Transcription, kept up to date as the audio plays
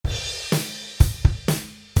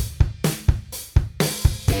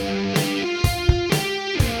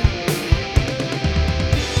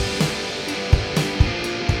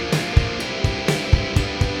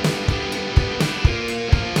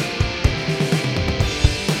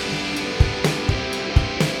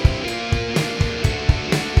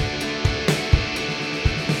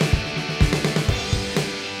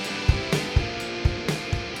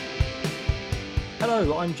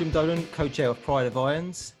Jim Dolan, co-chair of Pride of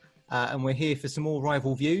Irons, and we're here for some more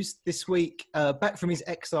rival views. This week, back from his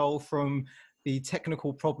exile from the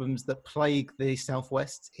technical problems that plague the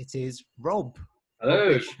Southwest, it is Rob.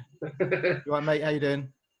 Hello. You right, mate? How you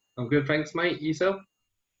doing? I'm good, thanks, mate. Yourself?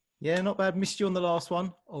 Yeah, not bad. Missed you on the last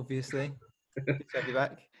one, obviously. Good to have you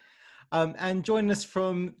back. And joining us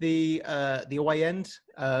from the away end,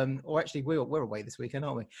 or actually we're away this weekend,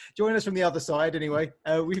 aren't we? Joining us from the other side, anyway,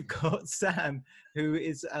 we've got Sam, who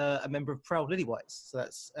is a member of Proud Lily Whites. So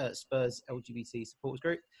that's Spurs LGBT supporters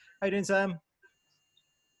group. How you doing, Sam?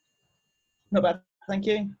 Not bad, thank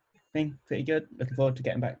you. Been pretty good. Looking forward to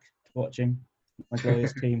getting back to watching my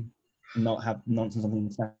glorious team and not have nonsense on the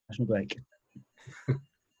international break.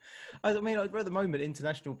 I mean, at the moment,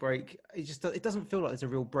 international break, it doesn't feel like there's a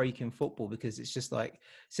real break in football, because it's just like,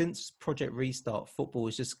 since Project Restart, football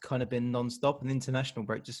has just kind of been non-stop, and the international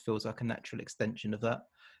break just feels like a natural extension of that.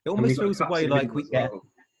 It almost feels a way like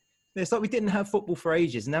it's like we didn't have football for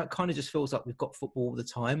ages, and now it kind of just feels like we've got football all the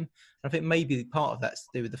time. And I think maybe part of that's to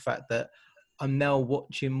do with the fact that I'm now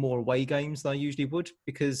watching more away games than I usually would,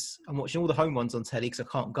 because I'm watching all the home ones on telly because I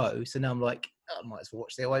can't go. So now I'm like, I might as well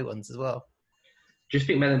watch the away ones as well. Do you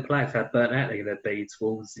think Men in Black had burnt out they're going to be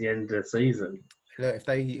towards the end of the season? Look, if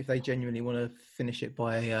they genuinely want to finish it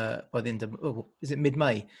by the end of, is it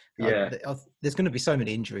mid-May? Yeah. There's going to be so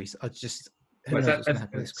many injuries. Who knows what's going to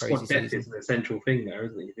happen this crazy season? Is an essential thing there,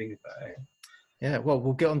 isn't it? You think about it. Yeah, well,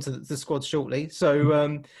 we'll get on to the squad shortly.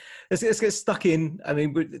 So let's get stuck in. I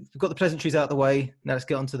mean, we've got the pleasantries out of the way. Now let's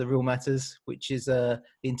get on to the real matters, which is the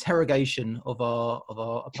interrogation of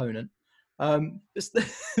our opponent.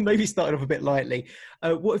 Maybe starting off a bit lightly.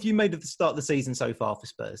 What have you made of the start of the season so far for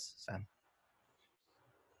Spurs, Sam?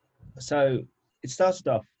 So it started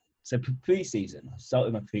off. So pre-season, I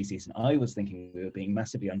started my pre-season. I was thinking we were being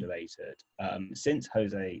massively underrated. Since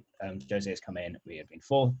Jose has come in, we have been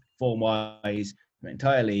form-wise the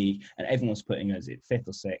entire league, and everyone was putting us at 5th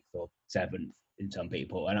or 6th or 7th in some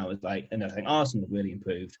people. And I was like, and I think Arsenal have really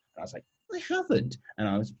improved. And I was like, they haven't. And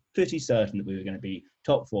I was pretty certain that we were going to be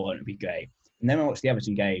top 4 and it'd be great. And then I watched the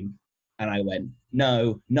Everton game, and I went,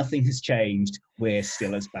 no, nothing has changed. We're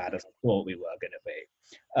still as bad as I thought we were going to be.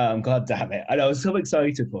 God damn it. And I was so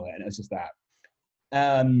excited for it, and it was just that.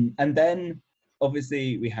 And then,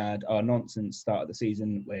 obviously, we had our nonsense start of the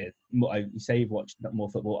season with, you say you've watched more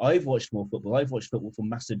football. I've watched more football. I've watched football from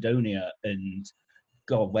Macedonia and,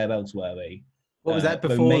 God, where else were we? What was that,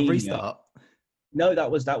 before Romania. Restart? No,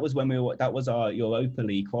 that was when that was our Europa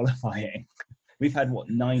League qualifying. We've had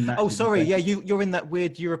 9 matches. Oh, sorry. Yeah, you're in that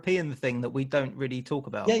weird European thing that we don't really talk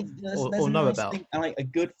about or know about. Thing, and like a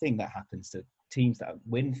good thing that happens to teams that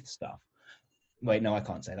win stuff. Wait, no, I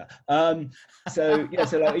can't say that. So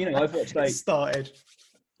I've watched started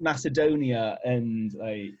Macedonia and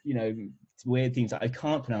weird things that I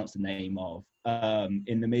can't pronounce the name of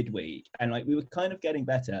in the midweek, and we were kind of getting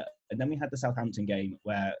better, and then we had the Southampton game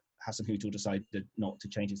where Hassan Hutel decided not to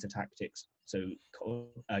change his tactics, so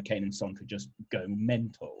Kane and Son could just go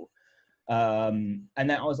mental. And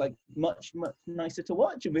then I was like, much nicer to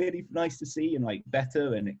watch and really nice to see, and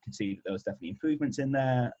better, and it could see that there was definitely improvements in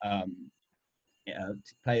there.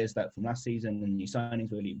 Players that from last season and new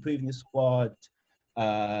signings really improving the squad.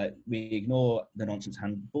 We ignore the nonsense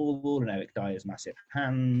handball and Eric Dyer's massive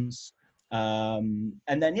hands. And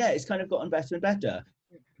then, it's kind of gotten better and better,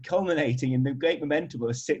 culminating in the great momentum of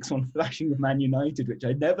a 6-1 thrashing of Man United, which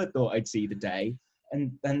I never thought I'd see the day.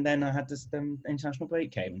 And then I had this international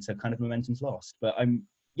break came, and so kind of momentum's lost. But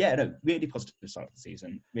really positive start of the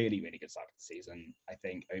season. Really, really good start of the season. I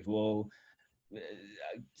think overall,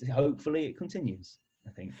 hopefully it continues. I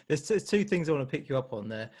think there's two things I want to pick you up on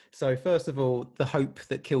there. So first of all, the hope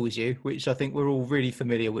that kills you, which I think we're all really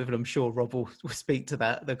familiar with, and I'm sure Rob will speak to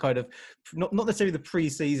that. The kind of not necessarily the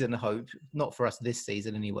pre-season hope, not for us this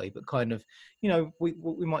season anyway, but kind of we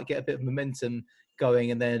might get a bit of momentum going,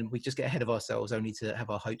 and then we just get ahead of ourselves only to have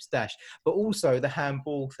our hopes dashed. But also the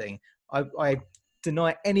handball thing. I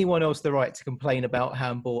deny anyone else the right to complain about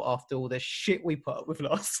handball after all the shit we put up with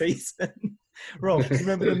last season. Rob, do you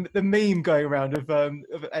remember the meme going around of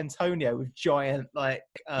Antonio with giant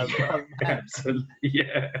Absolutely,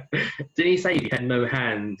 yeah. Did he say if he had no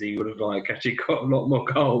hands, he would have actually got a lot more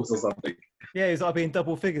goals or something? Yeah, he was I'd be in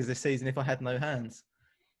double figures this season if I had no hands.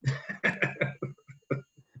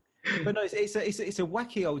 But no, it's a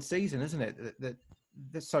wacky old season, isn't it? That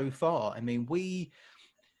so far, I mean, we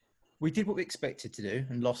did what we expected to do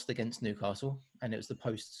and lost against Newcastle, and it was the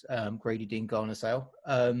post Grady Dean Garner sale.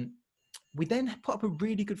 We then put up a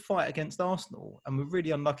really good fight against Arsenal, and we're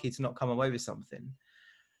really unlucky to not come away with something.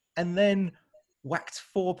 And then whacked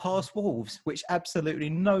 4 past Wolves, which absolutely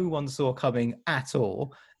no one saw coming at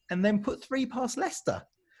all. and then put 3 past Leicester.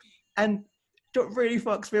 And what really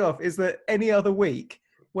fucks me off is that any other week,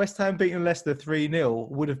 West Ham beating Leicester 3-0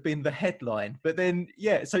 would have been the headline. But then,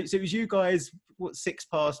 so it was you guys, 6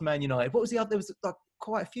 past Man United. What was the other? There was like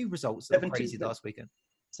quite a few results that were crazy last weekend.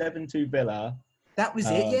 7-2 Villa. That was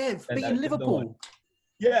it, yeah. Beating Liverpool.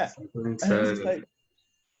 Yeah. Like,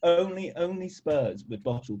 only Spurs with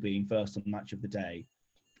Bottle being first on match of the day.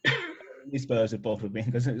 Only Spurs with Bottle being,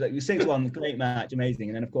 because it was like 6-1, great match, amazing.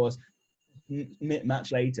 And then, of course,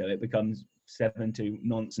 match later, it becomes 7-2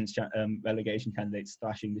 nonsense relegation candidates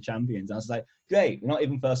thrashing the champions. I was like, great, we're not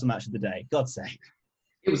even first on match of the day. God's sake.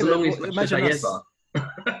 It was the longest match of the day ever.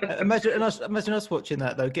 Imagine us watching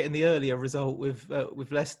that though, getting the earlier result with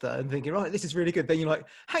Leicester and thinking, right, this is really good. Then you're like,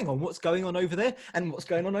 hang on, what's going on over there? And what's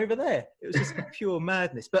going on over there? It was just pure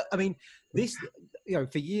madness. But I mean, this,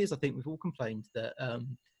 for years, I think we've all complained that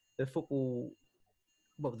the football,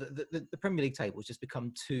 well, the Premier League table has just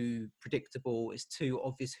become too predictable. It's too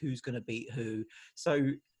obvious who's going to beat who.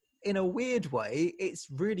 So in a weird way, it's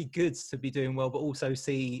really good to be doing well, but also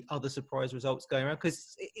see other surprise results going around,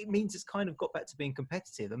 because it means it's kind of got back to being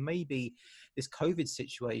competitive. And maybe this COVID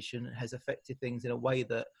situation has affected things in a way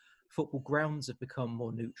that football grounds have become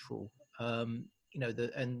more neutral. And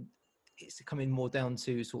it's coming more down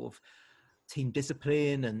to sort of team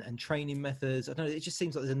discipline and training methods. I don't know, it just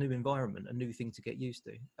seems like there's a new environment, a new thing to get used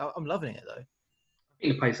to. I'm loving it though. I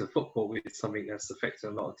think the pace of football is something that's affected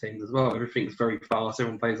a lot of teams as well. Everything's very fast.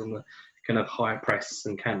 Everyone plays on the kind of high press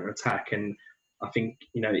and counter attack. And I think,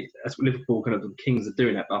 as Liverpool kind of the kings are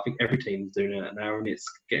doing that, but I think every team's doing it now, and it's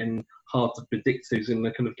getting hard to predict who's going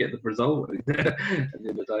to kind of get the result at the end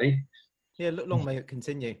of the day. Yeah, long may it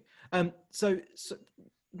continue. So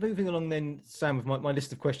moving along then, Sam, with my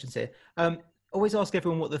list of questions here. Always ask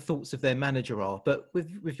everyone what the thoughts of their manager are, but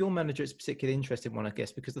with your manager, it's a particularly interesting one, I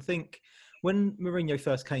guess, because I think when Mourinho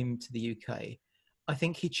first came to the UK, I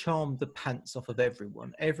think he charmed the pants off of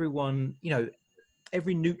everyone. Everyone,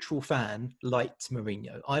 every neutral fan liked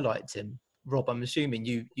Mourinho. I liked him. Rob, I'm assuming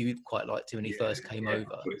you quite liked him when he first came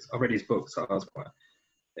over. I read his book, so I was quite...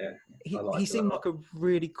 Yeah, he seemed like a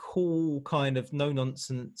really cool kind of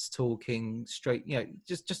no-nonsense talking, straight,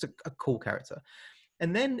 just a cool character.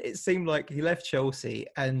 And then it seemed like he left Chelsea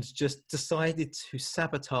and just decided to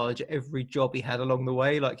sabotage every job he had along the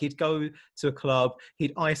way. Like he'd go to a club,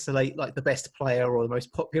 he'd isolate like the best player or the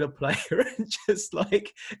most popular player and just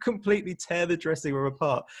like completely tear the dressing room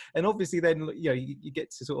apart. And obviously then, you get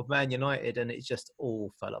to sort of Man United and it just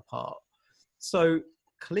all fell apart. So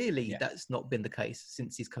clearly that's not been the case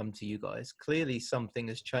since he's come to you guys. Clearly something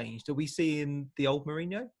has changed. Are we seeing the old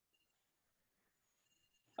Mourinho?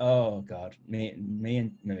 Oh God, me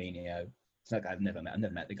and Mourinho. It's like I've never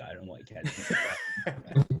met the guy. I don't know what he cares.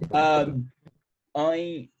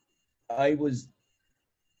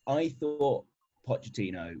 I thought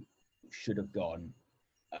Pochettino should have gone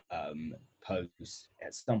post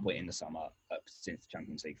at some point in the summer since the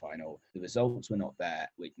Champions League final. The results were not there.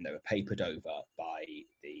 They were papered over by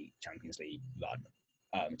the Champions League run.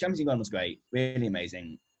 The Champions League run was great, really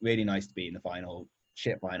amazing, really nice to be in the final.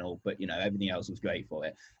 Shit final, but everything else was great for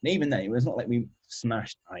it. And even then, it was not like we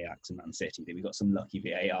smashed Ajax and Man City. We got some lucky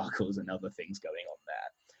VAR calls and other things going on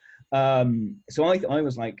there. So I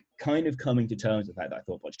was like kind of coming to terms with the fact that I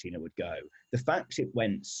thought Pochettino would go. The fact it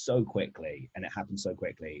went so quickly and it happened so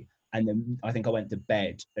quickly, and then I think I went to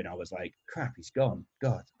bed and I was like, crap, he's gone.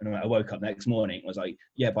 God. And I woke up next morning and was like,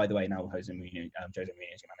 yeah, by the way, now Jose Mourinho is your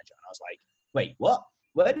manager. And I was like, wait, what?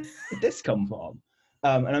 Where did this come from?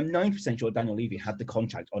 And I'm 90% sure Daniel Levy had the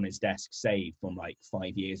contract on his desk saved from like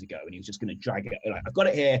 5 years ago, and he was just going to drag it. Like, I've got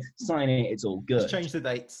it here, sign it, it's all good. Just change the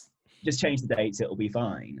dates. It'll be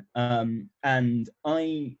fine. And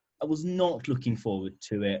I was not looking forward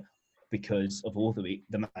to it because of all the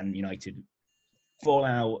Man United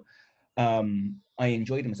fallout. I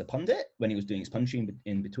enjoyed him as a pundit when he was doing his punching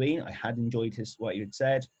in between. I had enjoyed what he had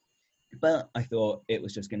said. But I thought it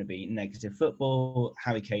was just going to be negative football.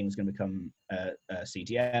 Harry Kane was going to become a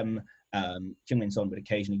CDM. Heung-min Son would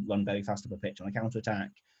occasionally run very fast up a pitch on a counter-attack,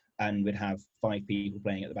 and we'd have 5 people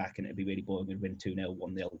playing at the back, and it'd be really boring. We'd win 2-0,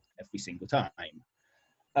 1-0 every single time.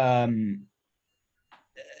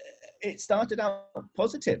 It started out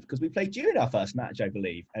positive because we played you in our first match, I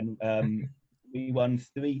believe, and we won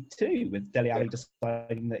 3-2 with Dele Alli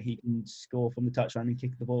deciding that he can score from the touchline and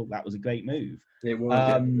kick the ball. That was a great move. It was.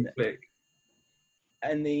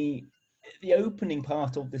 And the opening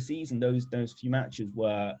part of the season, those few matches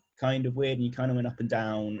were kind of weird, and you kind of went up and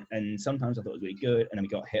down. And sometimes I thought it was really good, and then we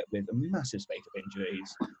got hit with a massive spate of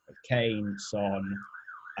injuries: of Kane, Son,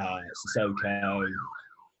 Sissoko,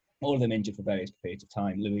 all of them injured for various periods of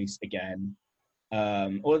time. Luis again.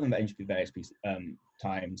 All of them were injured for various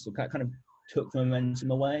times, so kind of took the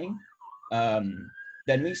momentum away.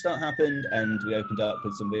 Then restart happened, and we opened up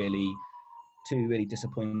with two really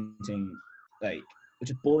disappointing,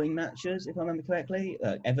 which are boring matches, if I remember correctly.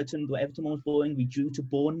 Everton one was boring. We drew to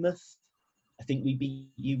Bournemouth. I think we beat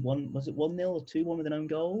you was it 1-0 or 2-1 with an own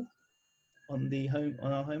goal on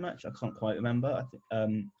our home match? I can't quite remember. I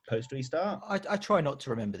think post restart. I try not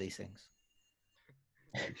to remember these things.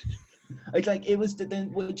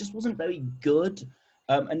 It just wasn't very good.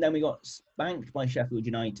 And then we got spanked by Sheffield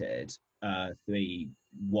United, 3-1.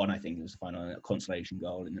 I think it was the final consolation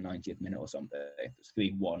goal in the 90th minute or something. It was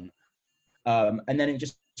 3-1. And then it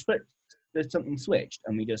just flipped. There's something switched,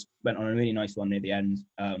 and we just went on a really nice one near the end,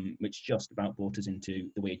 which just about brought us into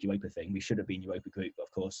the weird Europa thing. We should have been Europa group, but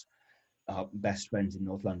of course, our best friends in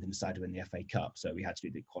North London decided to win the FA Cup, so we had to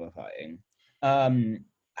do the qualifying.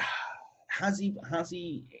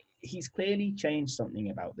 He's clearly changed something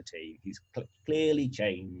about the team. He's clearly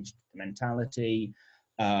changed the mentality.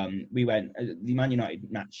 The Man United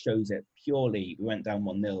match shows it purely. We went down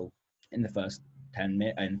 1-0 in the first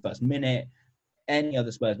minute. Any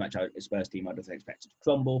other Spurs team I'd have expected to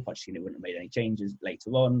crumble. Pochettino wouldn't have made any changes later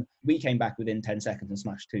on. We came back within 10 seconds and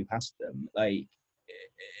smashed 2 past them.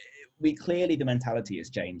 The mentality has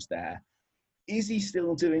changed there. Is he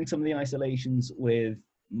still doing some of the isolations with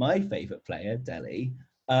my favourite player, Dele?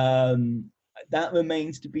 That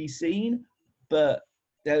remains to be seen, but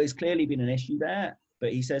there has clearly been an issue there.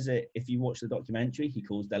 But he says it, if you watch the documentary, he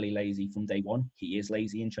calls Dele lazy from day one. He is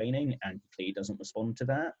lazy in training, and he clearly doesn't respond to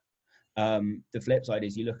that. The flip side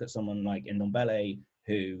is you look at someone like Ndombele,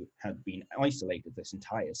 who had been isolated this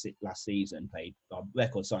entire last season, played a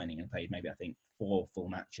record signing and played maybe, I think, 4 full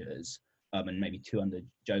matches, and maybe 2 under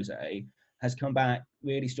Jose, has come back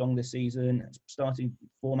really strong this season, starting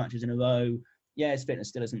 4 matches in a row. Yeah, his fitness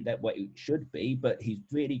still isn't what it should be, but he's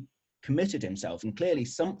really committed himself, and clearly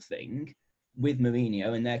something with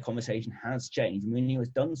Mourinho and their conversation has changed. Mourinho has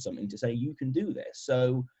done something to say, you can do this.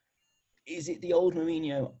 So is it the old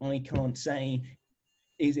Mourinho? I can't say.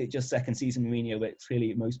 Is it just second season Mourinho, which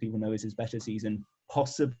clearly most people know is his better season?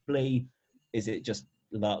 Possibly. Is it just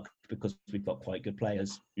luck because we've got quite good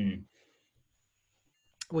players?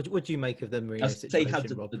 What do you make of the Mourinho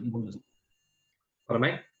situation, Rob?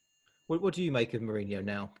 Pardon me? What do you make of Mourinho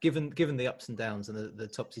now, given the ups and downs and the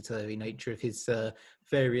topsy-turvy nature of his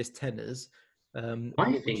various tenors?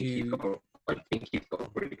 I think he's got a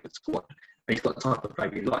really good squad. And he's got the type of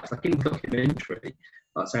player he likes. Like in the documentary,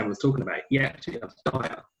 like Sam was talking about, he actually loves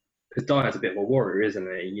Dyer. Because Dyer's a bit of a warrior,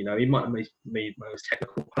 isn't he? You know, he might have made the most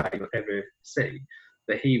technical player you'll ever see,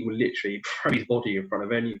 but he will literally throw his body in front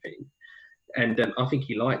of anything. And I think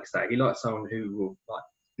he likes that. He likes someone who will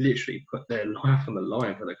literally put their life on the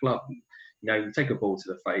line for the club. You know, take a ball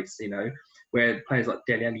to the face. You know, where players like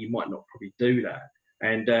Dele Alli might not probably do that.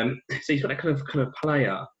 And so he's got that kind of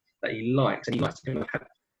player that he likes, and he likes to kind of have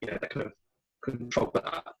that kind of control.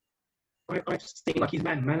 But I just think his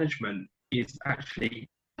man management is actually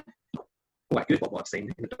quite good. What I've seen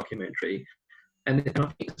in the documentary, and I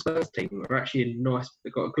think the Spurs team are actually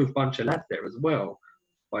they've got a good bunch of lads there as well.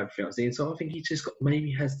 I've seen. So I think he's just he's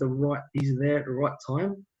there at the right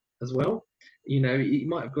time as well. You know, he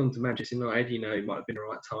might have gone to Manchester United. You know, it might have been the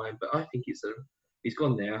right time, but I think he's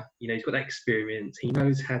gone there. You know, he's got that experience. He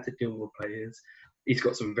knows how to deal with players. He's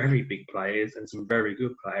got some very big players and some very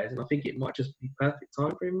good players, and I think it might just be perfect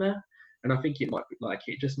time for him there. And I think it might be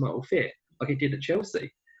it just might all fit like it did at Chelsea.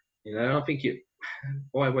 You know, I think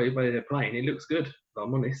by the way they're playing, it looks good. If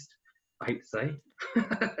I'm honest. I hate to say.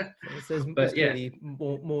 There's clearly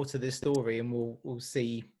more to this story, and we'll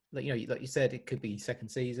see. Like you said, it could be second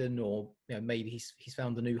season, or maybe he's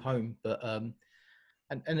found a new home. But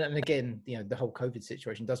and again, the whole COVID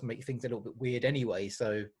situation does make things a little bit weird anyway.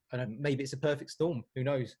 So maybe it's a perfect storm. Who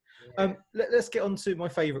knows? Yeah. Let's get on to my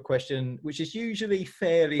favourite question, which is usually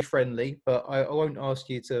fairly friendly, but I won't ask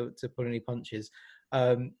you to pull any punches.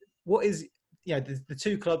 What is the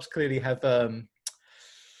two clubs clearly have.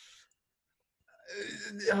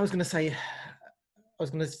 I was going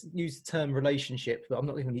to use the term relationship, but I'm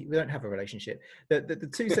not even. We don't have a relationship. The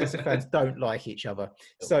two sets of fans don't like each other.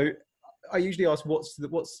 So I usually ask,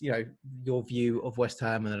 what's your view of West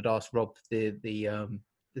Ham, and I'd ask Rob the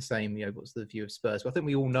same. What's the view of Spurs? But I think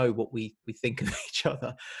we all know what we think of each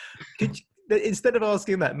other. Instead of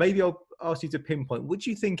asking that, maybe I'll ask you to pinpoint. What do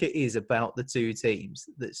you think it is about the two teams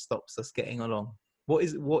that stops us getting along? What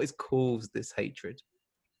is caused this hatred?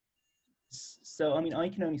 So, I mean, I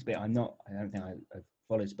can only speak. I don't think I've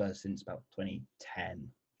followed Spurs since about 2010,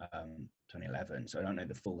 2011. So I don't know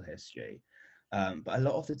the full history. But a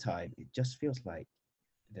lot of the time, it just feels like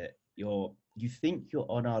that you're you think you're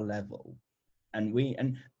on our level,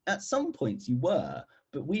 and at some points you were,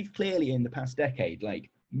 but we've clearly in the past decade like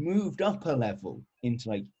moved up a level into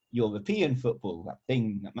like European football,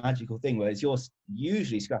 that magical thing, whereas you're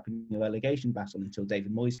usually scrapping your relegation battle until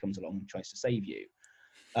David Moyes comes along and tries to save you,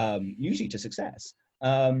 usually to success.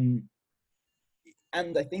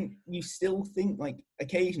 And I think you still think like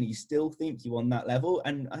occasionally you still think you're on that level,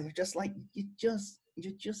 and I just like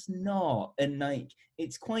you're just not. And like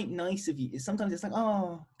it's quite nice of you. Sometimes it's like,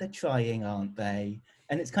 oh, they're trying, aren't they?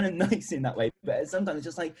 And it's kind of nice in that way. But sometimes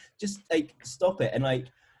it's just like stop it. And like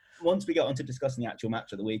once we get on to discussing the actual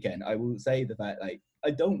match of the weekend, I will say the fact like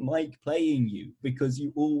I don't like playing you because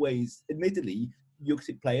you always, admittedly, your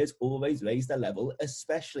players always raise their level,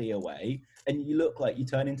 especially away, and you look like you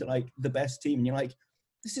turn into like the best team, and you're like,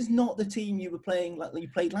 this is not the team you were playing like you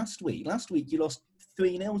played last week. Last week you lost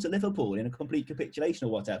 3-0 to Liverpool in a complete capitulation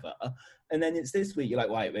or whatever, and then it's this week you're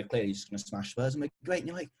like, right, we're clearly just going to smash Spurs and we're great. And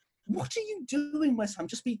you're like, what are you doing, West Ham?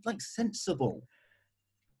 Just be like sensible.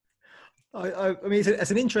 I mean,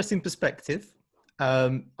 it's an interesting perspective.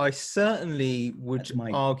 I certainly would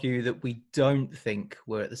argue that we don't think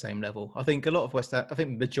we're at the same level. I think a lot of West Ham, I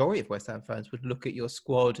think the majority of West Ham fans would look at your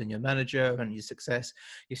squad and your manager and your success,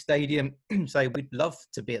 your stadium, say we'd love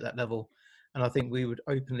to be at that level. And I think we would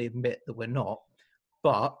openly admit that we're not.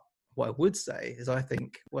 But what I would say is I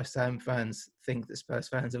think West Ham fans think that Spurs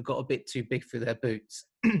fans have got a bit too big for their boots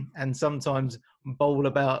and sometimes bowl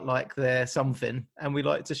about like they're something. And we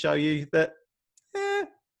like to show you that,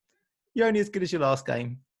 you're only as good as your last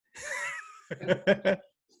game. I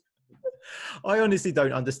honestly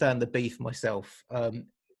don't understand the beef myself. I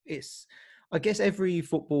guess every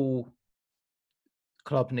football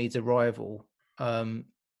club needs a rival,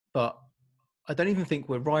 but I don't even think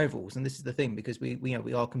we're rivals. And this is the thing, because we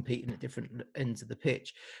are competing at different ends of the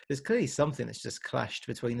pitch. There's clearly something that's just clashed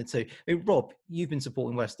between the two. I mean, Rob, you've been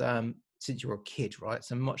supporting West Ham since you were a kid, right?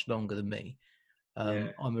 So much longer than me.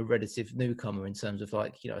 I'm a relative newcomer in terms of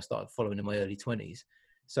like, I started following in my early 20s.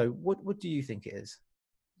 So what do you think it is?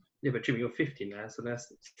 Yeah, but Jimmy, you're 50 now, so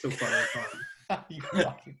that's still quite a long time. You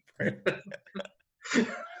fucking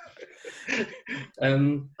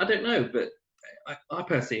I don't know, but I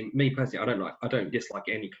personally, I don't dislike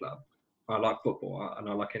any club. I like football, and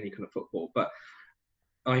I like any kind of football, but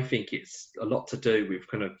I think it's a lot to do with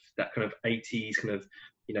kind of that kind of 80s kind of,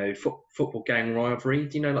 football gang rivalry,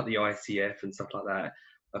 like the ICF and stuff like that.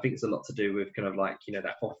 I think it's a lot to do with kind of like,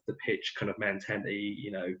 that off the pitch kind of mentality,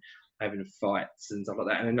 having fights and stuff like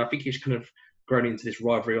that. And I think it's kind of grown into this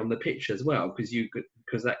rivalry on the pitch as well, because you got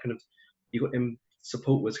them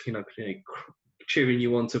supporters, cheering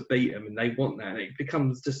you on to beat them, and they want that. And it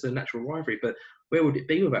becomes just a natural rivalry. But where would it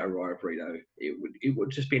be without a rivalry, though? It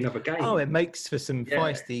would just be another game. Oh, it makes for some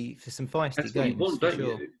feisty That's games. What you want, don't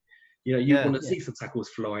sure. You want to see some tackles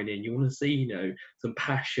flying in. You want to see, some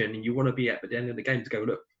passion, and you want to be at the end of the game to go,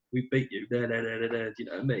 look, we beat you. Do you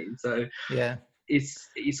know what I mean? So yeah, it's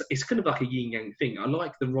kind of like a yin yang thing. I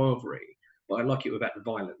like the rivalry, but I like it without the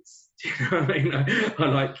violence. Do you know what I mean?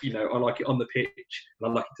 I like it on the pitch, and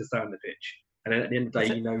I like it to stay on the pitch. And then at the end of the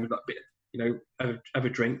day, have a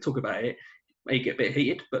drink, talk about it. May get a bit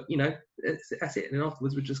heated, but that's it. And then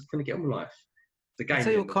afterwards, we're just going to get on with life. The game. I'll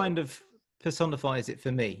tell you what kind of personifies it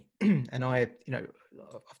for me, and I've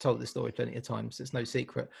told this story plenty of times. It's no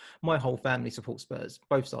secret. My whole family supports Spurs,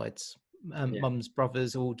 both sides. Mum's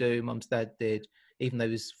brothers all do. Mum's dad did, even though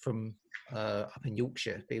he was from up in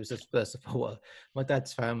Yorkshire. But he was a Spurs supporter. My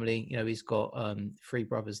dad's family, he's got 3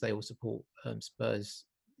 brothers. They all support Spurs.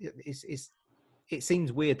 It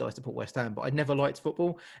seems weird that I support West Ham, but I never liked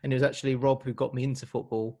football, and it was actually Rob who got me into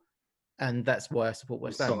football, and that's why I support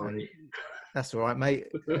West Ham. Sorry. That's all right, mate.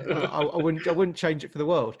 I wouldn't change it for the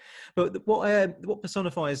world. But what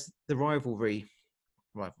personifies the rivalry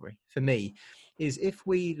for me is if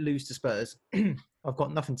we lose to Spurs, I've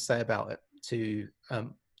got nothing to say about it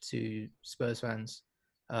to Spurs fans.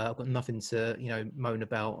 I've got nothing to moan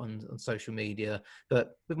about on social media.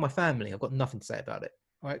 But with my family, I've got nothing to say about it,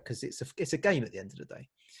 right? Because it's a game at the end of the day.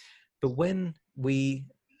 But when we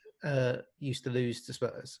used to lose to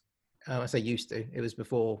Spurs. I say used to, it was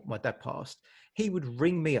before my dad passed. He would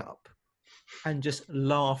ring me up and just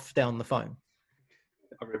laugh down the phone.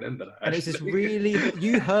 I remember that. And it's this really,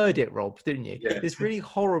 you heard it, Rob, didn't you? Yeah. This really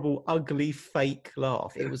horrible, ugly, fake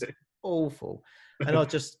laugh. It was awful. And I'd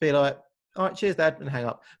just be like, all right, cheers, Dad, and hang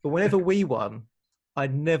up. But whenever we won,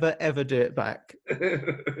 I'd never, ever do it back.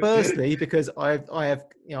 Firstly, because I have,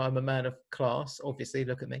 I'm a man of class, obviously,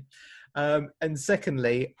 look at me. And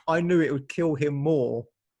secondly, I knew it would kill him more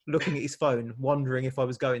looking at his phone, wondering if I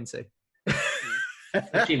was going to.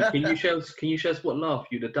 Jim, can you show us what laugh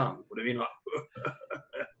you'd have done? Would have been like,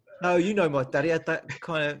 No, you know my daddy had that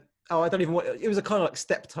kind of. Oh, I don't even want. It was a kind of like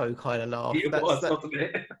steptoe kind of laugh. It was, wasn't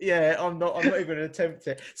it? Yeah, I'm not even going to attempt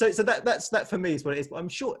it. So that's that for me is what it is. But I'm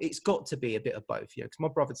sure it's got to be a bit of both, because my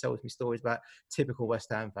brother tells me stories about typical West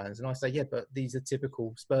Ham fans, and I say, yeah, but these are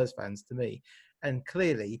typical Spurs fans to me. And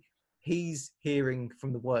clearly, he's hearing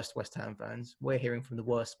from the worst West Ham fans. We're hearing from the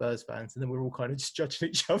worst Spurs fans, and then we're all kind of just judging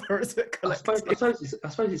each other as a collective. I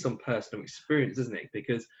suppose it's on personal experience, isn't it?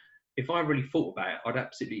 Because if I really thought about it, I'd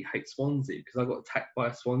absolutely hate Swansea because I got attacked by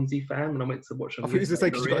a Swansea fan when I went to watch them. I think it was the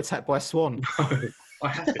same because you got attacked by a swan. No, I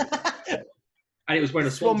haven't. And it was wearing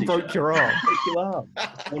a Swan Swansea broke shirt. your arm.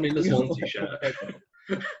 One in the Swansea shirt.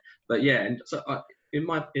 But yeah, and so in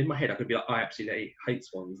my head, I could be like, I absolutely hate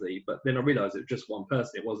Swansea. But then I realised it was just one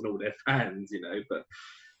person. It wasn't all their fans, But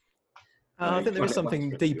I think there is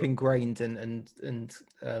something deep ingrained and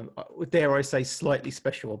dare I say, slightly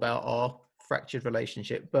special about our fractured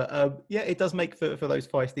relationship. But yeah, it does make for those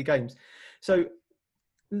feisty games. So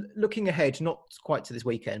looking ahead, not quite to this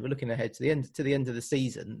weekend, but looking ahead to the end of the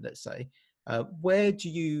season, let's say, what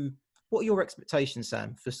are your expectations,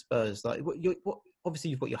 Sam, for Spurs? Like, obviously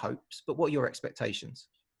you've got your hopes, but what are your expectations?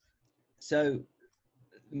 So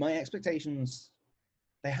my expectations,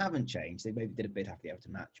 they haven't changed. They maybe did a bit after the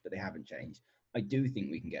Everton match, but they haven't changed. I do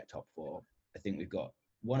think we can get top four. I think we've got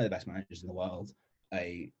one of the best managers in the world,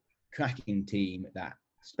 a cracking team that,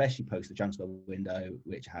 especially post the transfer window,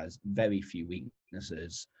 which has very few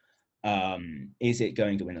weaknesses. Is it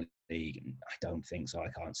going to win a league? I don't think so. I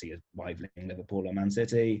can't see us rivaling Liverpool or Man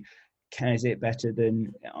City. Is it better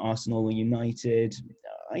than Arsenal or United?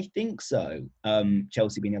 I think so.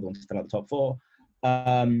 Chelsea being the other one to fill out the top four.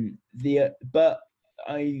 But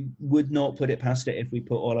I would not put it past it if we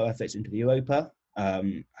put all our efforts into the Europa.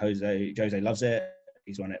 Jose loves it.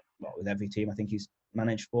 He's won it with every team. I think he's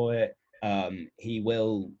managed for it. He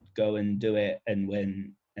will go and do it and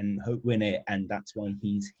win win it, and that's why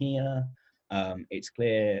he's here. It's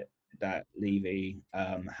clear that Levy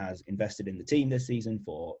has invested in the team this season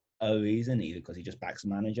for a reason, either because he just backs the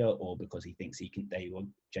manager or because he thinks they were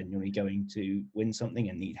genuinely going to win something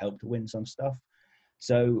and need help to win some stuff.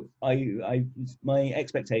 So my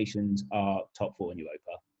expectations are top four in Europa.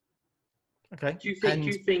 Okay. Do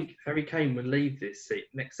you think Harry Kane will leave this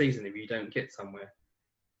next season if you don't get somewhere?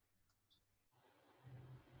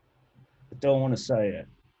 I don't want to say it.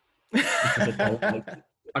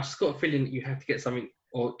 I just got a feeling that you have to get something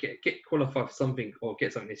or get qualified for something or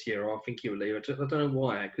get something this year, or I think he'll leave. I don't know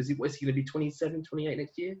why, because is he going to be 27, 28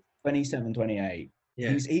 next year? 27, 28.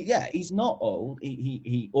 Yeah. He's not old.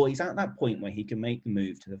 He's at that point where he can make the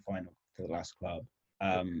move to the last club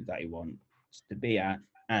that he wants to be at,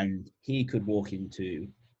 and he could walk into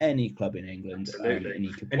any club in England. Absolutely. And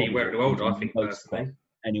he could anywhere in the world, I think, personally.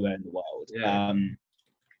 Anywhere in the world. Yeah.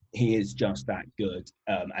 He is just that good,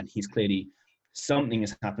 and he's clearly something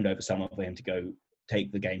has happened over summer for him to go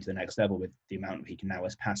take the game to the next level with the amount he can now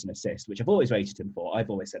pass and assist, which I've always rated him for. I've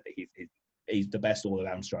always said that he's the best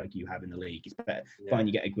all-around striker you have in the league. It's better. Yeah. Fine,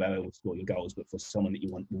 you get Aguero will score your goals, but for someone that you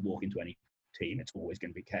want will walk into any team, it's always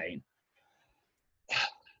going to be Kane.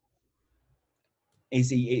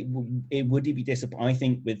 Would he be disappointed? I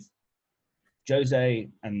think with Jose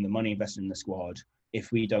and the money invested in the squad,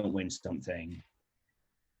 if we don't win something,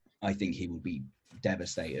 I think he would be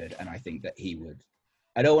devastated, and I think that he would.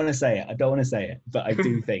 I don't want to say it, but I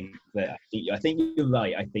do think that. I think you're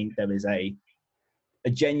right. I think there is a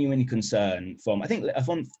genuine concern from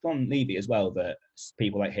Levy as well, that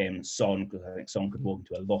people like him, Son, because I think Son could walk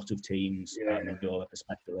into a lot of teams in Europe,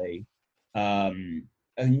 especially. A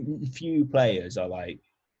few players are like,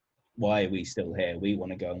 why are we still here? We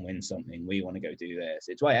want to go and win something. We want to go do this.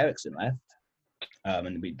 It's why Eriksen left,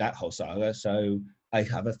 and that whole saga. So I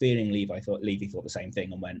have a feeling Levy thought the same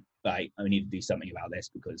thing and went, right, I need to do something about this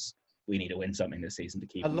because we need to win something this season to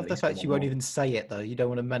keep. I love the fact you won't even say it though. You don't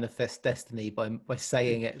want to manifest destiny by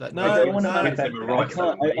saying it. Like, no, I don't want to manifest. I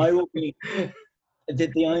can't. I will be.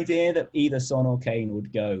 The idea that either Son or Kane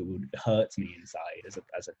would go would hurt me inside as a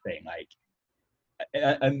thing. Like,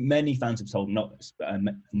 many fans have told, not from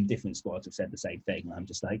different squads have said the same thing. And I'm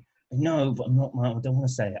just like, no, but I'm not. I don't want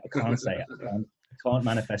to say it. I can't say it. I can't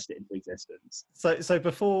manifest it into existence. So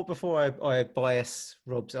before I bias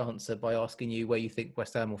Rob's answer by asking you where you think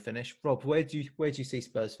West Ham will finish, Rob, where do you see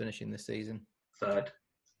Spurs finishing this season? Third.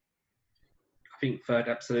 I think third,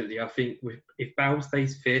 absolutely. I think if Bale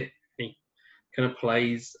stays fit, he kind of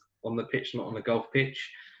plays on the pitch, not on the golf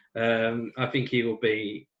pitch. I think he will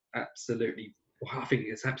be absolutely. Well, I think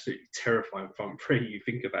it's absolutely terrifying front three. You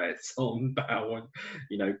think about it, Son, Bale,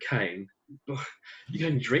 and Kane. You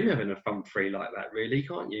can dream of having a front three like that, really,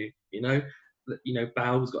 can't you?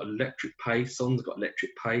 Bale's got electric pace, Son's got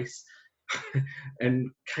electric pace, and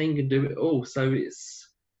Kane can do it all. So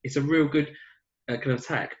it's a real good kind of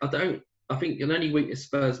attack. I think the only weakness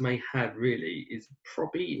Spurs may have really is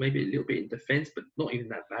probably maybe a little bit in defence, but not even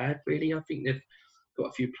that bad really. I think they've got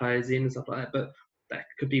a few players in and stuff like that, but that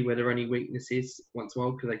could be where their only weakness is once in a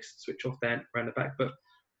while because they switch off down around the back. But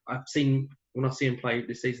when I see them play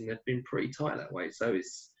this season, they've been pretty tight that way. So I think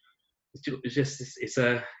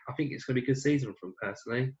it's going to be a good season for them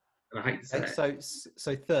personally, and I hate to say it.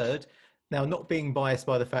 So third. Now, not being biased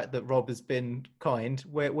by the fact that Rob has been kind,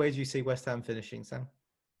 where do you see West Ham finishing, Sam?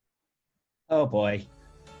 Oh boy.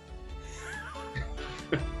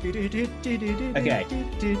 Okay.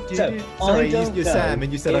 So sorry, you're Sam,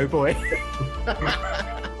 and you said, "Oh boy."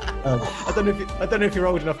 Oh. I don't know if you're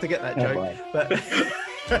old enough to get that joke, boy. but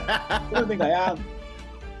I don't think I am.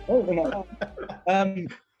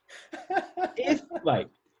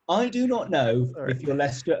 I do not know if your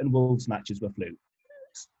Leicester and Wolves matches were fluke.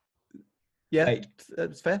 Yeah, right.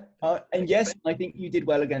 That's fair. And yes, I think you did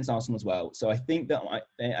well against Arsenal as well. So I think that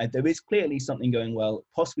there is clearly something going well.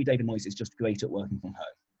 Possibly David Moyes is just great at working from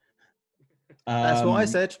home. That's what I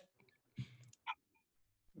said.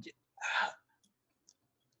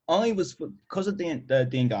 I was, because of the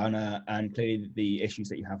Diangana and clearly the issues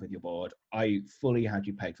that you have with your board, I fully had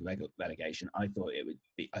you pegged for relegation. I thought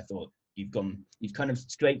you've kind of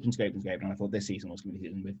scraped, and I thought this season was going to be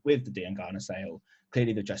season with the Diangana sale.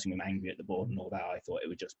 Clearly the dressing room angry at the board and all that. I thought it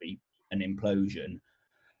would just be an implosion.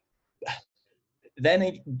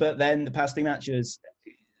 But then the past three matches,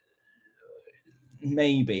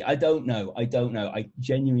 maybe. I don't know. I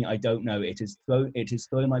genuinely don't know. It is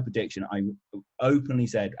thrown my prediction. I openly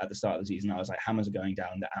said at the start of the season, I was like, Hammers are going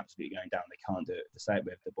down. They're absolutely going down. They can't do it. The same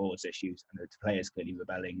with the board's issues and the players clearly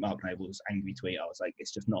rebelling. Mark Noble's angry tweet. I was like,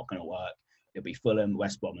 it's just not going to work. It'll be Fulham,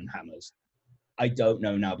 West Brom and Hammers. I don't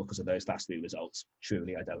know now because of those last three results.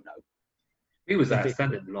 Truly, I don't know. He was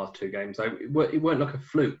outstanding in the last two games. So it weren't like a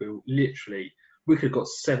fluke. We could have got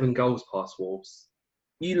 7 goals past Wolves.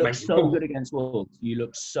 You look so good against Wolves. You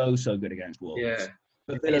look so good against Wolves. Yeah.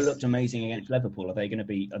 But Villa looked amazing against Liverpool. Are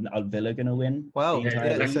Villa going to win? Well,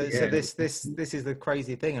 so this is the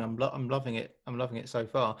crazy thing, and I'm loving it. I'm loving it so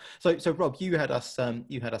far. So Rob, you had us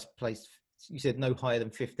placed. You said no higher than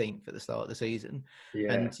 15th at the start of the season,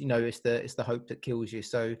 and it's the hope that kills you.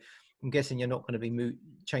 So I'm guessing you're not going to be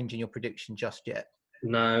changing your prediction just yet.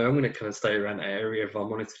 No, I'm going to kind of stay around that area if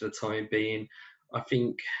I'm honest for the time being. I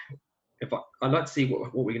think I'd like to see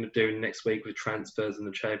what we're going to do next week with transfers and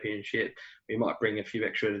the Championship. We might bring a few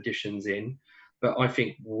extra additions in. But I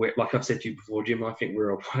think, like I've said to you before, Jim, I think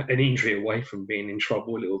we're an injury away from being in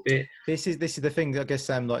trouble a little bit. This is the thing, I guess,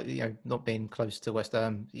 Sam, not being close to West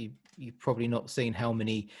Ham, you've probably not seen how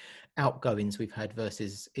many outgoings we've had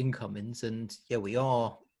versus incomings. And we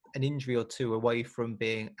are an injury or two away from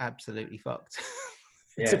being absolutely fucked,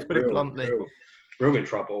 to put it bluntly. Real in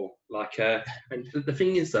trouble. And the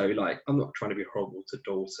thing is, though, I'm not trying to be horrible to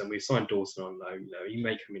Dawson. We've signed Dawson on loan. He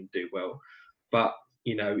may come in and do well. But,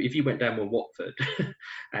 if you went down with Watford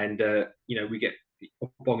and, we get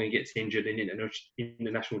Bonga gets injured in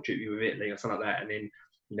international duty with Italy or something like that, and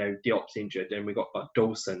then, Diop's injured, then we got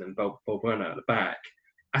Dawson and Balbuena at the back.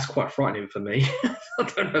 That's quite frightening for me. I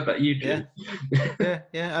don't know about you, Jim.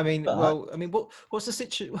 Yeah. I mean, what's the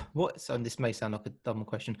situation? And this may sound like a dumb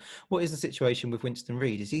question. What is the situation with Winston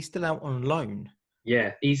Reid? Is he still out on loan?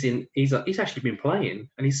 Yeah, he's actually been playing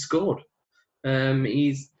and he's scored.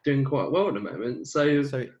 He's doing quite well at the moment. So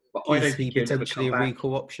is he potentially a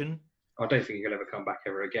recall option? I don't think he'll ever come back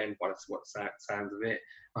ever again. By what sounds of it,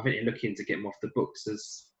 I think they're looking to get him off the books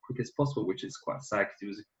as quick as possible, which is quite sad because he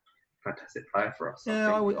was fantastic player for us. Yeah,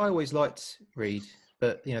 I always liked Reid,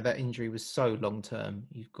 but that injury was so long term.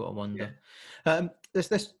 You've got to wonder. Yeah.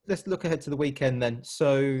 Let's look ahead to the weekend then.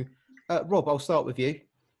 So, Rob, I'll start with you.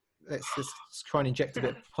 Let's just try and inject a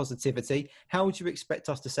bit of positivity. How would you expect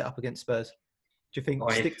us to set up against Spurs? Do you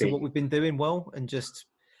think stick to what we've been doing well and just?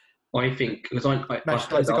 I think because I match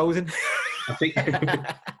loads of goals in. I think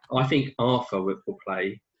Arthur will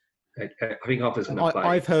play. I think Arthur's going to play.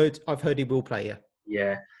 I've heard he will play.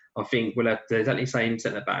 Yeah. I think we'll have the exactly same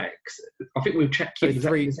centre backs. I think we'll check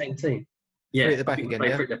exactly the same team. Yeah, three at the back again.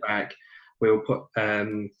 Play 3 at the back. We'll put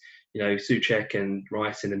Souček and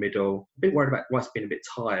Rice in the middle. A bit worried about Rice being a bit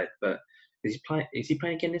tired, but is he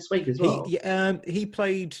playing again this week as well? He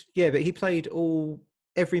played. Yeah, but he played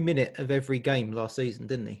every minute of every game last season,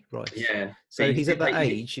 didn't he? Rice. Yeah. So he's at that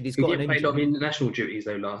age, and he's got an injury. He played a lot of international duties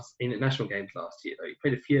international games last year. Though he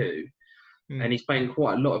played a few, and he's playing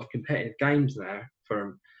quite a lot of competitive games now for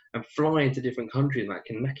him. And flying to different countries that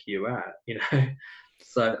can knock you out,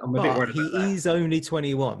 So I'm a bit But worried about that. he is only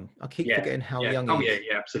 21. I keep forgetting how young he is.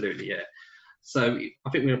 Yeah, absolutely, yeah. So I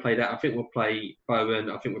think we're going to play that. I think we'll play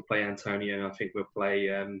Bowen. I think we'll play Antonio. And I think we'll play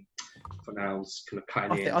Fornals kind of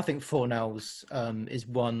cutting in. I think Fornals is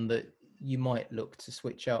one that you might look to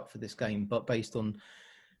switch out for this game, but based on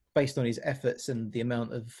his efforts and the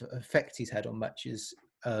amount of effect he's had on matches,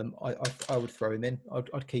 I would throw him in.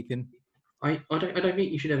 I'd keep him. I don't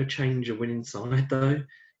think you should ever change a winning side though.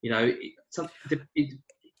 You know,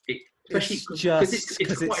 especially because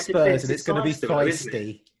it's Spurs and it's going to be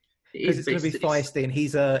feisty. Because it's going to be feisty, and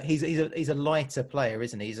he's a lighter player,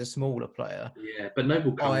 isn't he? He's a smaller player. Yeah, but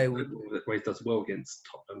Noble always does well against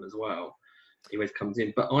Tottenham as well. He always comes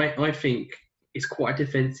in, but I think it's quite a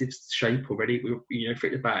defensive shape already. We for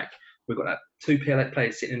it back, we've got that two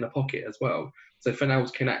players sitting in the pocket as well. So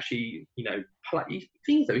Fornals can actually, play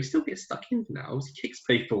things though. He still gets stuck in Fornals. He kicks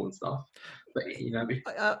people and stuff, but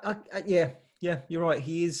yeah, you're right.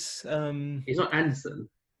 He is. He's not Anderson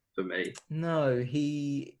for me. No,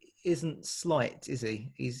 he isn't slight, is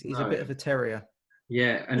he? He's a bit of a terrier.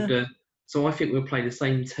 Yeah, and so I think we'll play the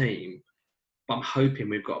same team, but I'm hoping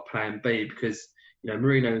we've got a plan B because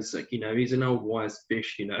Marino's he's an old wise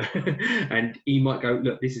fish, and he might go,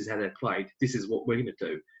 look, this is how they're played. This is what we're going to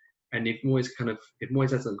do. And if Moyes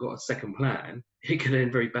hasn't got a second plan, it could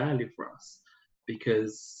end very badly for us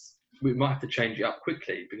because we might have to change it up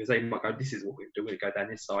quickly because they might go, this is what we're doing. We're going to go down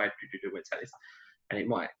this side, we're take this, and it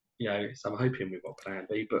might. So I'm hoping we've got plan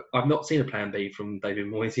B, but I've not seen a plan B from David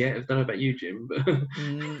Moyes yet. I don't know about you, Jim. But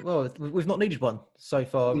well, we've not needed one so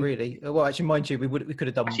far, really. Well, actually, mind you, we could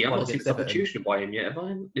have done one. I've not seen substitution by him yet, have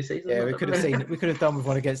I? This season? Yeah, we could have done with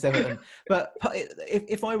one against Everton. But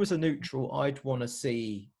if I was a neutral, I'd want to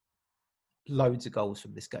see loads of goals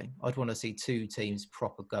from this game. I'd want to see two teams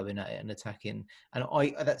proper going at it and attacking.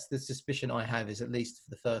 And that's the suspicion I have is at least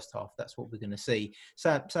for the first half, that's what we're going to see.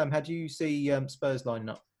 Sam, how do you see Spurs lining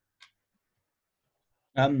up?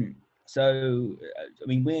 So I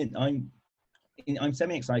mean, I'm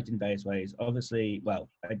semi-excited in various ways. Obviously, well,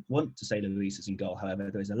 I want to say Luis is in goal. However,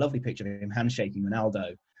 there is a lovely picture of him handshaking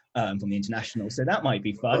Ronaldo from the international, so that might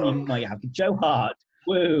be fun. You might have Joe Hart.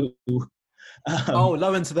 Woo!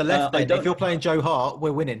 Low and to the left. Then, if you're playing Joe Hart,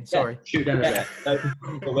 we're winning. Sorry, shoot down there.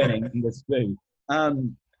 We're winning.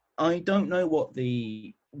 I don't know what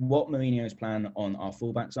Mourinho's plan on our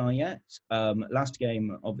fullbacks are yet. Last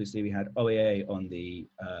game, obviously, we had OAA on the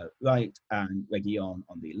right and Reguilon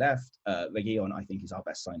on the left. Reguilon, I think, is our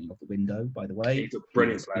best signing of the window, by the way. He's a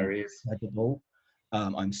brilliant player, he is. Incredible.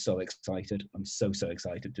 I'm so excited. I'm so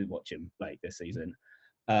excited to watch him play this season.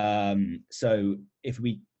 So if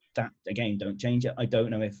we, don't change it, I don't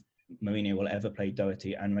know if Mourinho will ever play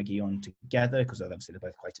Doherty and Reguilon together because obviously they're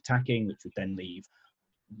both quite attacking, which would then leave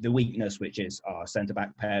the weakness, which is our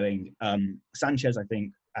centre-back pairing. Sanchez, I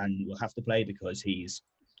think, and will have to play because he's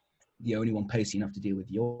the only one pacey enough to deal with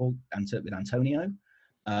with Antonio.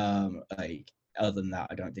 Other than that,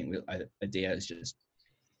 I don't think Dia is just...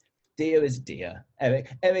 Dia is Dia.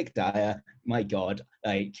 Eric Dyer, my God.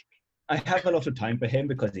 I have a lot of time for him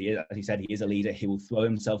because he is, as he said, he is a leader. He will throw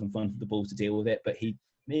himself in front of the ball to deal with it, but he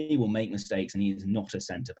will make mistakes and he is not a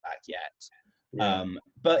centre-back yet. Yeah.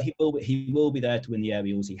 But he will be there to win the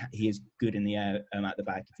aerials. He is good in the air at the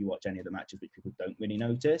back if you watch any of the matches, which people don't really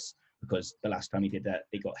notice because the last time he did that,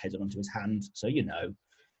 it got headed onto his hand. So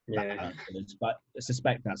Yeah. But I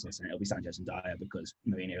suspect that's it. It'll be Sanchez and Dyer because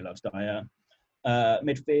Mourinho loves Dyer.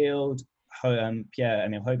 Midfield,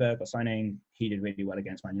 Pierre-Emile Højbjerg, signing. He did really well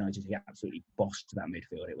against Man United. He absolutely bossed that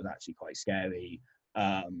midfield. It was actually quite scary.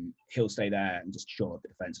 He'll stay there and just shore up the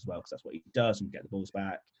defence as well because that's what he does and get the balls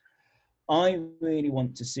back. I really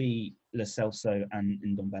want to see Lo Celso and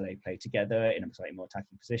Ndombele play together in slightly more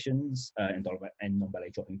attacking positions, and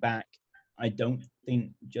Ndombele dropping back. I don't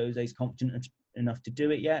think Jose's confident enough to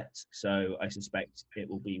do it yet, so I suspect it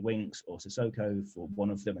will be Winks or Sissoko for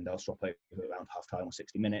one of them, and they'll swap over around half-time or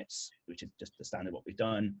 60 minutes, which is just the standard what we've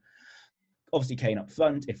done. Obviously, Kane up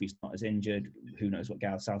front, if he's not as injured. Who knows what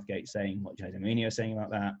Gareth Southgate's saying, what Jose Mourinho is saying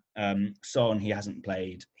about that. Son, he hasn't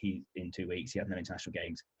played in 2 weeks. He had no international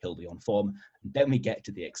games. He'll be on form. And then we get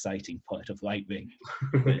to the exciting part of right wing.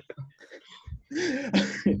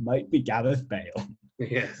 It might be Gareth Bale.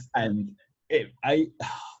 Yes. And I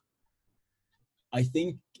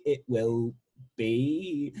think it will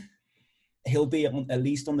be... He'll be at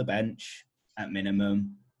least on the bench at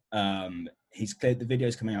minimum. He's cleared the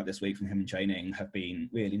videos coming out this week from him in training have been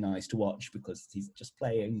really nice to watch because he's just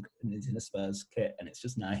playing and he's in a Spurs kit and it's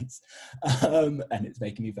just nice. And it's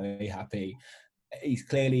making me very happy. He's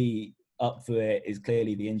clearly up for it.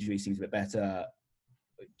 Clearly the injury seems a bit better.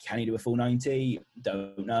 Can he do a full 90?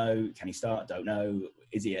 Don't know. Can he start? Don't know.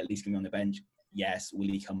 Is he at least going to be on the bench? Yes. Will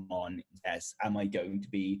he come on? Yes. Am I going to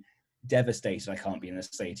be devastated I can't be in the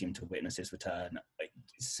stadium to witness his return?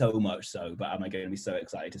 So much so, but am I going to be so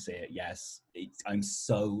excited to see it? Yes. It's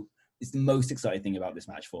the most exciting thing about this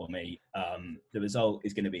match for me. The result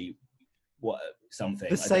is going to be something.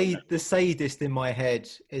 The sadist in my head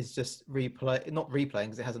is just not replaying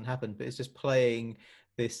because it hasn't happened, but it's just playing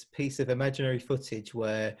this piece of imaginary footage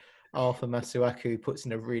where Arthur Masuaku puts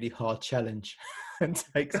in a really hard challenge and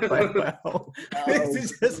takes Bale out. This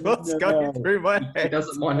is just what's going through my head. He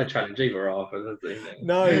doesn't mind a challenge either, Arthur, does he?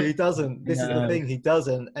 No, he doesn't. This is the thing, he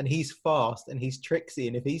doesn't. And he's fast and he's tricksy.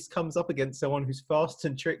 And if he comes up against someone who's fast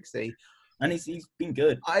and tricksy, and he's been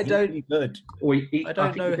good. I don't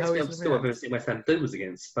know how he's still ever seen West Ham do was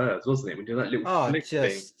against Spurs, wasn't it? We do that little flick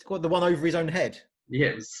thing. The one over his own head. Yeah,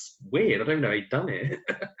 it was weird. I don't know he'd done it.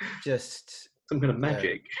 Just some kind of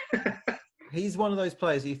magic. Yeah. He's one of those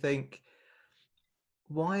players you think,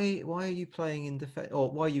 why are you playing in defense, or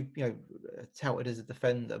why are you touted as a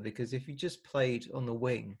defender? Because if you just played on the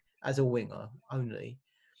wing as a winger only,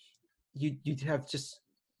 you'd have just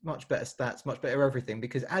much better stats, much better everything.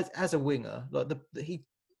 Because as a winger, like he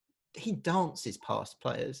dances past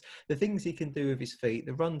players. The things he can do with his feet,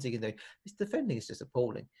 the runs he can do, his defending is just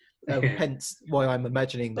appalling. Hence why I'm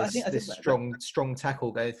imagining this strong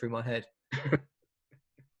tackle going through my head.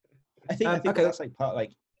 I think that's like part,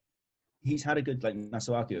 like, he's had a good, like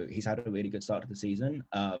Masuaku, he's had a really good start to the season.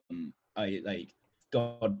 Bizarrely,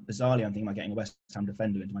 I'm thinking about getting a West Ham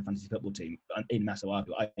defender into my fantasy football team in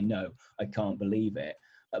Masuaku. I know, I can't believe it.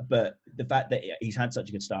 But the fact that he's had such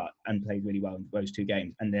a good start and played really well in those 2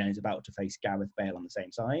 games, and then is about to face Gareth Bale on the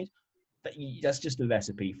same side, that's just a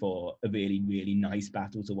recipe for a really, really nice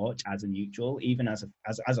battle to watch as a neutral. Even as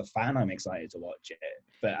a fan, I'm excited to watch it.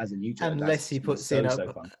 But as a neutral, unless he puts so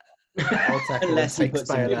fun. Unless he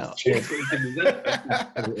puts Bale out.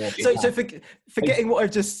 So forgetting what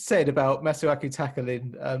I've just said about Masuaku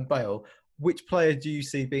tackling Bale, which player do you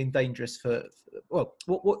see being dangerous for? Well,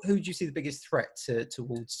 who do you see the biggest threat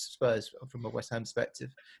towards Spurs from a West Ham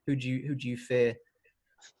perspective? Who do you fear?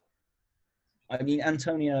 I mean,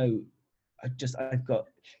 Antonio. I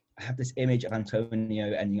have this image of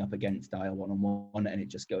Antonio ending up against Dyer 1-on-1, and it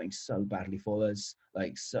just going so badly for us,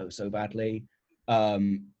 like so badly.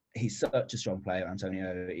 He's such a strong player,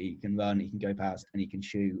 Antonio. He can run, he can go past, and he can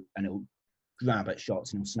shoot, and he'll grab at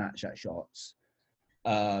shots and he'll snatch at shots.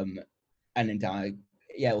 And then Dyer,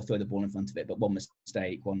 he'll throw the ball in front of it, but one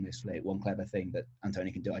mistake, one misflip, one clever thing that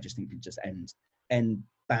Antonio can do, I just think could just end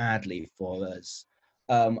badly for us.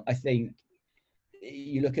 I think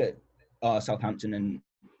you look at Southampton and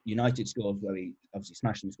United scores where he obviously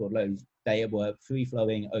smashed and scored loads. They were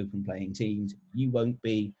free-flowing, open-playing teams. You won't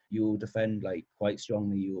be. You will defend quite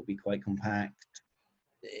strongly. You will be quite compact.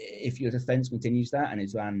 If your defence continues that and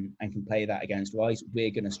is ran and can play that against Rice,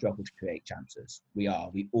 we're going to struggle to create chances. We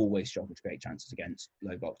are. We always struggle to create chances against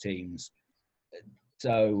low-block teams.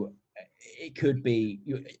 So it could be.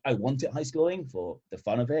 I want it high-scoring for the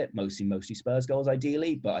fun of it. Mostly Spurs goals,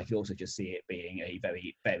 ideally, but I could also just see it being a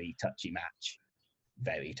very, very touchy match.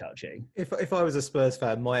 Very touching. If I was a Spurs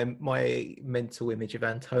fan, my mental image of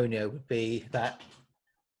Antonio would be that,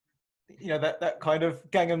 that kind of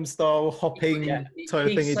Gangnam style hopping type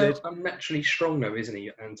of thing he did. He's so unnaturally strong though, isn't he,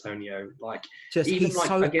 Antonio? He's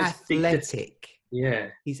so athletic. Yeah.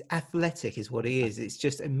 He's athletic is what he is. It's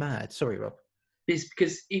just mad. Sorry, Rob. It's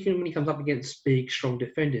because even when he comes up against big, strong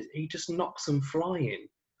defenders, he just knocks them flying.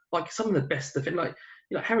 Like some of the best defenders,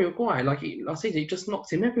 like Harry Maguire, last season, he just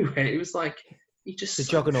knocked him everywhere. It was like, he just the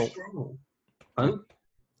juggernaut. Strong. Huh?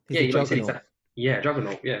 He's juggernaut.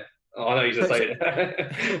 Juggernaut. Yeah. Oh, I know you just say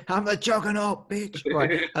it. I'm a juggernaut, bitch.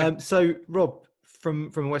 Right. So, Rob,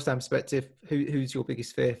 from a West Ham perspective, who's your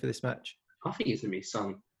biggest fear for this match? I think it's gonna be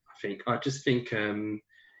Son. I just think.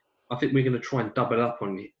 I think we're going to try and double up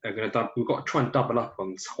on. We've got to try and double up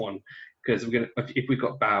on Swan because if we've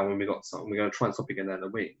got Bow and we've got Son, we're going to try and stop him getting out of the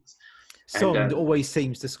wings. Son always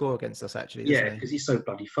seems to score against us, actually. Yeah, because he's so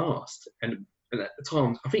bloody fast. And at the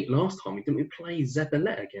time, I think last time we play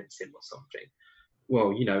Zabaleta against him or something.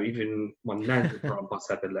 Well, even my nan was run by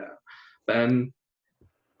Zabaleta. But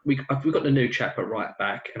we've got the new chap at right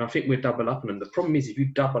back, and I think we're double up on him. The problem is if you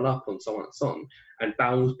double up on someone like Son and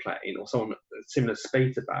Bow's playing, or someone similar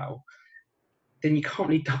speed to Bow, then you can't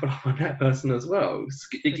really double up on that person as well.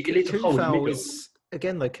 It leaves a hole in the middle.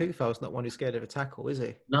 Again, though, Kufal's not one who's scared of a tackle, is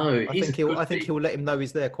he? No, I think he'll let him know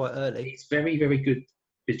he's there quite early. He's very, very good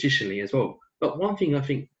positionally as well. But one thing I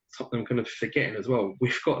think Tottenham kind of forgetting as well,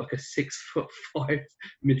 we've got a 6'5"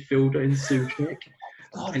 midfielder in Souček.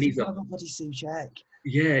 God, and he's a bloody Souček.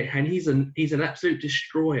 Yeah, and he's an absolute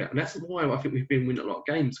destroyer, and that's why I think we've been winning a lot of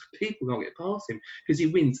games. People can't get past him because he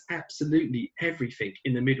wins absolutely everything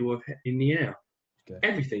in the middle of in the air, Good.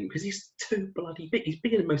 everything because he's too bloody big. He's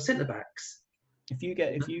bigger than most centre backs. If you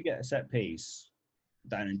get a set piece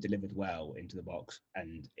down and delivered well into the box,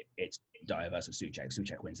 and it's Dyer versus Souček,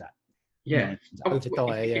 Souček wins that. Yeah, Over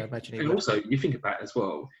Dyer, yeah, imagine he and would. also you think about it as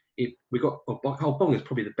well. We got Bong is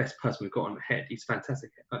probably the best person we've got on the head. He's fantastic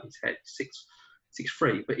at his head,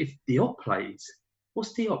 6'3". But if Diop plays,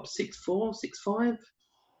 what's Diop? 6'4", 6'5"?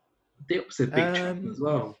 Diop's a big chap as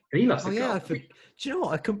well, and he loves the goal. Do you know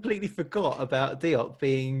what? I completely forgot about Diop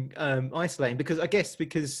being isolating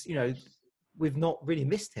because we've not really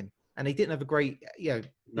missed him, and he didn't have a great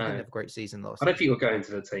didn't have a great season last. I don't think he'll go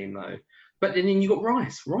into the team though. But then you got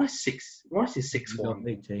Rice. Rice is 6'1".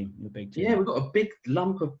 Big team. Yeah, we've got a big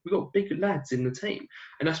we've got big lads in the team,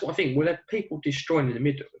 and that's what I think. We'll let people destroying in the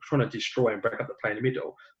middle, trying to destroy and break up the play in the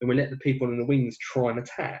middle, and we'll let the people in the wings try and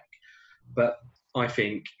attack. But I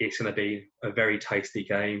think it's going to be a very tasty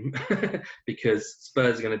game because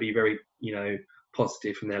Spurs are going to be very,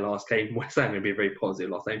 positive from their last game. West Ham are going to be very positive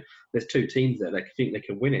last game. There's two teams there that think they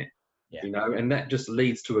can win it, and that just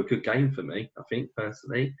leads to a good game for me. I think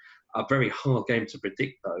personally, a very hard game to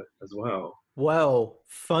predict though as well. Well,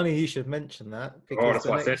 funny you should mention that because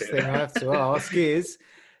the next thing I have to ask is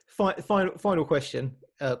final questions.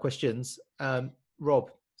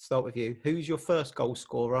 Rob, start with you. Who's your first goal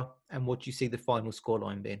scorer, and what do you see the final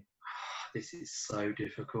scoreline being? This is so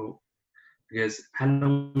difficult because how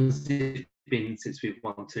long has it been since we've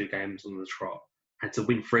won 2 games on the trot and to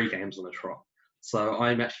win 3 games on the trot? So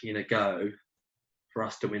I'm actually going to go for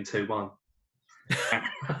us to win 2-1.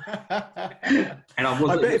 And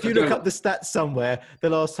I bet if you look up the stats somewhere, the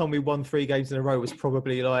last time we won 3 games in a row was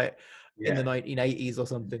probably like in the 1980s or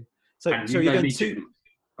something. So you're going to.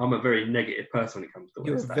 I'm a very negative person when it comes to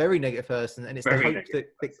You're a very negative person, and it's the hope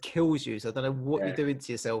that kills you. So I don't know what you're doing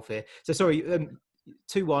to yourself here. So sorry,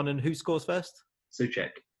 2-1, and who scores first? Souček.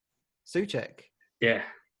 Yeah,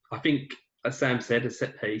 I think as Sam said, a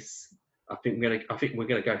set piece. I think we're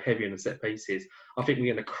gonna go heavy on the set pieces. I think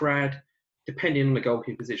we're gonna crowd, depending on the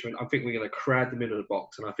goalkeeper position. I think we're gonna crowd the middle of the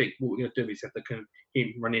box, and I think what we're gonna do is have to kind of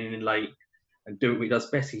him running in late and do what he does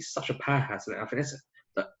best. He's such a powerhouse, and I think that's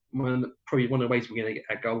probably one of the ways we're going to get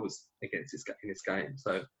our goals against in this game.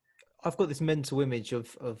 So I've got this mental image or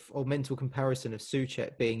mental comparison of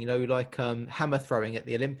Souček being, like hammer throwing at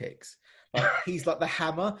the Olympics. Like he's like the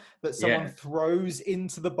hammer that someone throws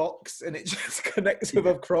into the box and it just connects with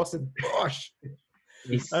a cross and gosh.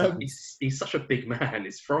 He's such a big man.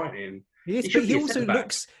 It's frightening. He is, but he also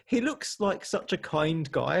looks like such a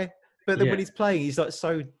kind guy. But then when he's playing, he's like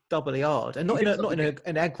so doubly hard, and not in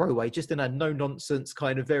an aggro way, just in a no nonsense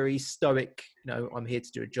kind of very stoic. I'm here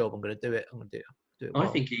to do a job. I'm going to do it. I'm going to do it. Well. I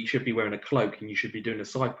think he should be wearing a cloak, and you should be doing a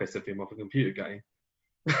side quest of him off a computer game.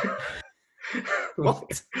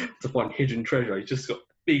 What? To find hidden treasure. He's just got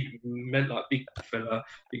big fella,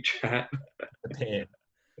 big chap.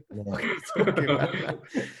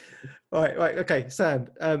 Right. Okay, Sam.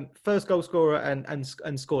 First goal scorer and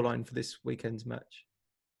scoreline for this weekend's match.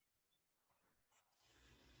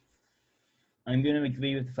 I'm going to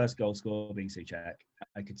agree with the first goal scorer being Souček.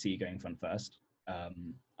 I could see you going front first. I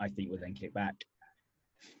think we'll then kick back.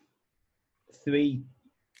 3-2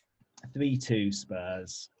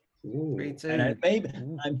 Spurs. 3-2. And maybe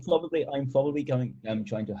I'm probably going. I'm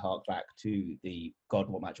trying to hark back to the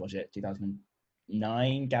what match was it?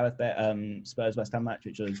 2009 Spurs West Ham match,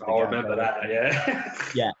 which was. I remember that. Yeah.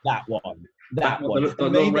 Yeah, that one. That one.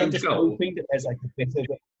 Maybe I'm just hoping that there's like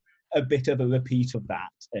a bit of a repeat of that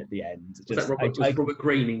at the end. Was Robert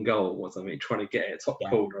Green in goal or something, trying to get it top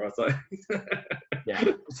corner? I was like, yeah.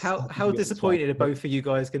 How disappointed are both of you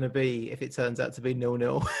guys going to be if it turns out to be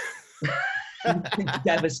 0-0?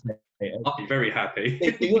 Devastated. I'll be very happy.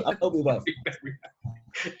 I'll be well.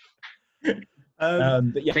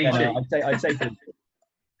 But yeah, I'd say.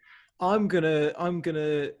 I'm gonna.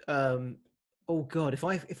 Oh God!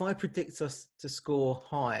 If I predict us to score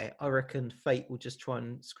high, I reckon fate will just try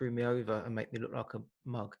and screw me over and make me look like a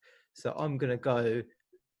mug. So I'm gonna go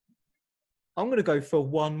for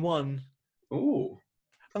 1-1. Ooh.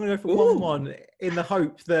 I'm gonna go for 1-1 in the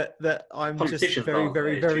hope that I'm just very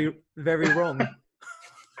wrong.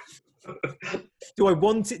 Do I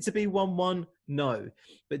want it to be 1-1? No,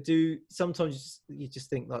 but sometimes you just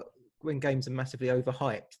think like when games are massively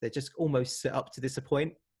overhyped, they're just almost set up to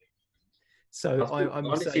disappoint. So I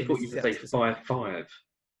honestly thought you would say 5-5.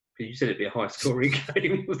 You said it'd be a high scoring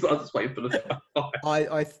game. I was just waiting for the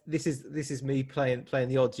 5-5. This is me playing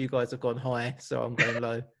the odds. You guys have gone high, so I'm going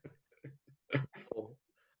low.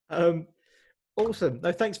 Awesome.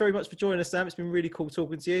 No, thanks very much for joining us, Sam. It's been really cool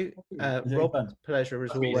talking to you. was really Rob, fun. pleasure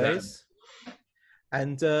as Lovely, always.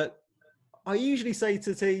 And I usually say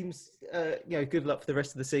to teams, good luck for the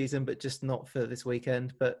rest of the season, but just not for this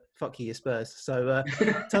weekend. But fuck you, Spurs. So,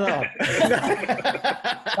 ta-da.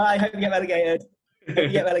 Bye. Hope you get relegated. Hope you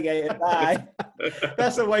get relegated. Bye.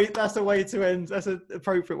 That's a way to end. That's an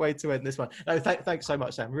appropriate way to end this one. No, thanks so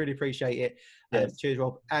much, Sam. Really appreciate it. Yes. Cheers,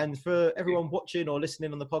 Rob. And for everyone watching or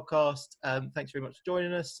listening on the podcast, thanks very much for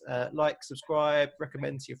joining us. Like, subscribe,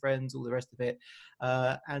 recommend to your friends, all the rest of it.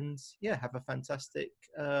 And yeah, have a fantastic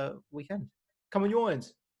weekend. Come on, your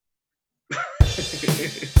ends.